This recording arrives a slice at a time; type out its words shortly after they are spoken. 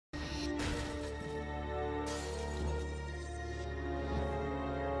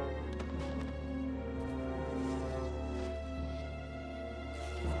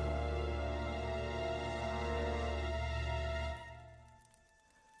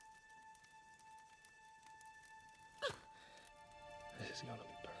It's gonna be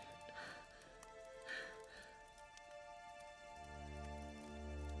perfect.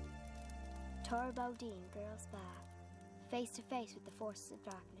 Tora Bodine, girl's back, face to face with the forces of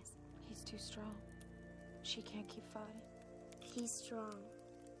darkness. He's too strong. She can't keep fighting. He's strong,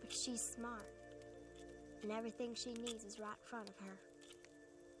 but she's smart. And everything she needs is right in front of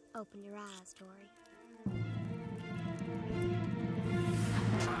her. Open your eyes, Tori.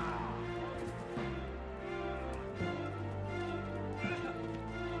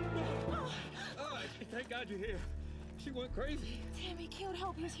 Thank God you're here. She went crazy. Damn, he killed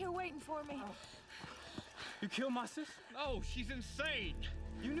Hope. He was here waiting for me. You killed my sis? No, she's insane.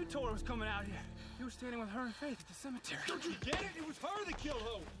 You knew Tora was coming out here. You were standing with her and Faith at the cemetery. Don't you get it? It was her that killed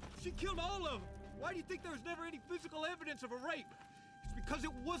Hope. She killed all of them. Why do you think there was never any physical evidence of a rape? It's because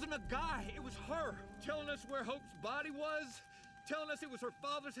it wasn't a guy. It was her. Telling us where Hope's body was. Telling us it was her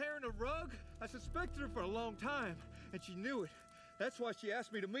father's hair in a rug. I suspected her for a long time, and she knew it. That's why she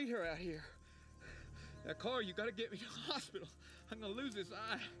asked me to meet her out here. Now, Carl, you gotta get me to the hospital. I'm gonna lose this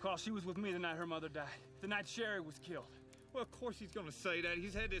eye. Carl, she was with me the night her mother died. The night Sherry was killed. Well, of course he's gonna say that.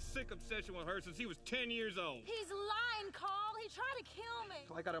 He's had this sick obsession with her since he was 10 years old. He's lying, Carl. He tried to kill me.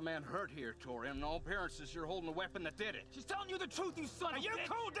 I got a man hurt here, Tori, and in all appearances, you're holding a weapon that did it. She's telling you the truth, you son of a bitch! You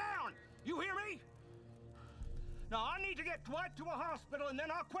cool down! You hear me? Now, I need to get Dwight to a hospital, and then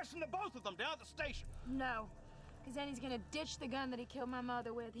I'll question the both of them down at the station. No, because then he's gonna ditch the gun that he killed my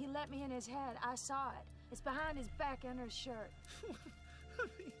mother with. He let me in his head. I saw it. It's behind his back under his shirt. I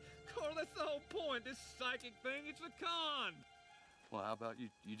mean, Carl, that's the whole point. This psychic thing, it's a con. Well, how about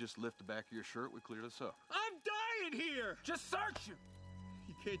you just lift the back of your shirt? We clear this up. I'm dying here. Just search him!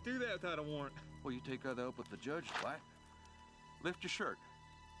 You can't do that without a warrant. Well, you take that up with the judge, Dwight. Lift your shirt.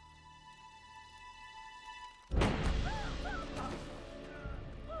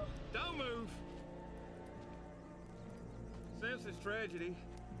 Don't move. Since this tragedy,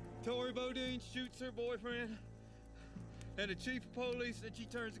 Tori Bodine shoots her boyfriend, and the chief of police, and she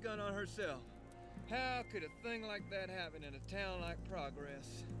turns the gun on herself. How could a thing like that happen in a town like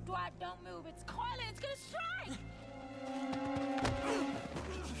Progress? Dwight, don't move. It's coiling. It's gonna strike!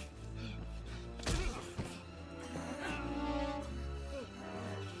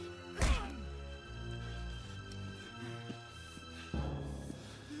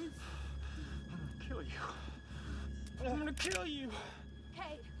 Kill you. I'm gonna kill you.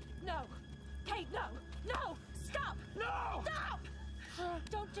 Kate, no. Kate, no. No! Stop! No! Stop!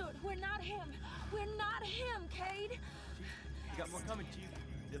 Don't do it. We're not him. We're not him, Cade. You got more coming, Chief.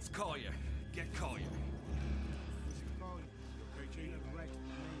 Let's call you. Get Collier. You have the right to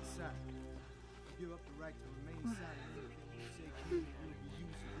remain inside. Give up the right to remain inside, and anything you say can will be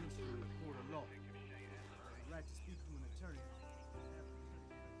used against you in the court of law. The right to speak to an attorney.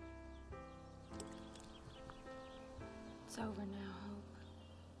 It's over now, Hope.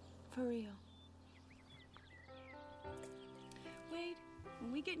 For real. Wade,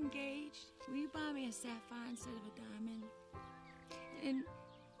 when we get engaged, will you buy me a sapphire instead of a diamond? And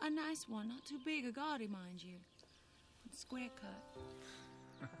a nice one, not too big or gaudy, mind you. Square cut.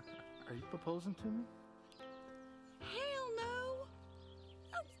 Are you proposing to me? Hell no!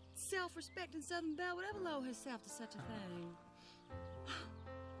 No self-respecting Southern belle would ever lower herself to such a thing.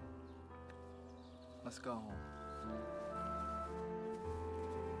 Let's go home.